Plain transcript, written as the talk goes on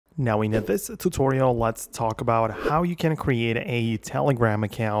Now in this tutorial, let's talk about how you can create a Telegram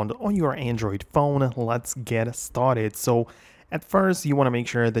account on your Android phone. Let's get started. So at first, you want to make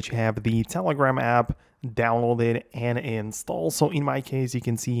sure that you have the Telegram app downloaded and installed. So in my case, you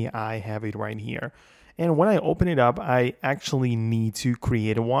can see I have it right here. And when I open it up, I actually need to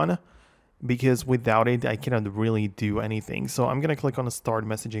create one because without it, I cannot really do anything. So I'm going to click on Start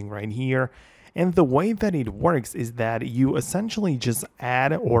Messaging right here. And the way that it works is that you essentially just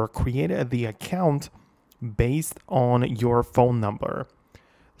add or create the account based on your phone number.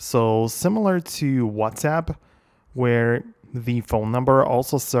 So similar to WhatsApp, where the phone number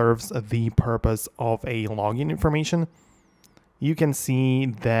also serves the purpose of a login information, you can see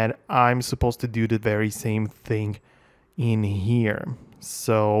that I'm supposed to do the very same thing in here.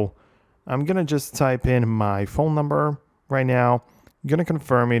 So I'm going to just type in my phone number right now. I'm going to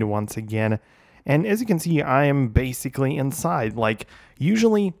confirm it once again. And as you can see, I am basically inside. Like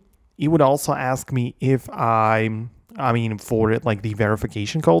usually it would also ask me if for it, like the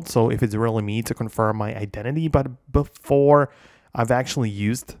verification code. So if it's really me to confirm my identity, but before I've actually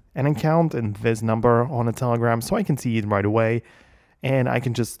used an account and this number on a Telegram, so I can see it right away and I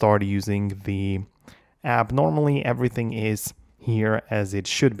can just start using the app. Normally everything is here as it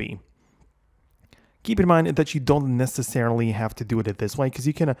should be. Keep in mind that you don't necessarily have to do it this way because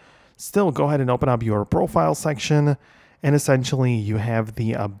you can still go ahead and open up your profile section, and essentially you have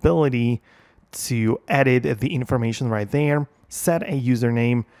the ability to edit the information right there, set a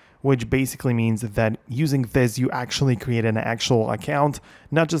username, which basically means that using this you actually create an actual account,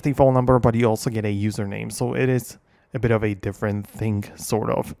 not just a phone number, but you also get a username. So it is a bit of a different thing, sort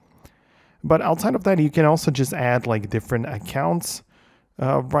of. But outside of that, you can also just add like different accounts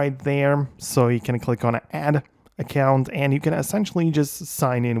right there. So you can click on Add Account and you can essentially just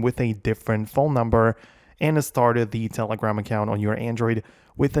sign in with a different phone number and start the Telegram account on your Android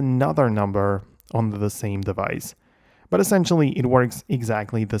with another number on the same device. But essentially it works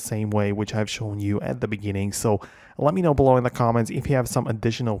exactly the same way, which I've shown you at the beginning. So let me know below in the comments if you have some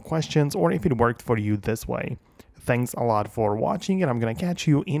additional questions or if it worked for you this way. Thanks a lot for watching, and I'm gonna catch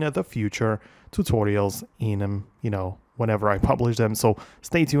you in the future tutorials in whenever I publish them. So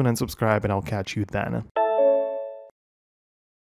stay tuned and subscribe, and I'll catch you then.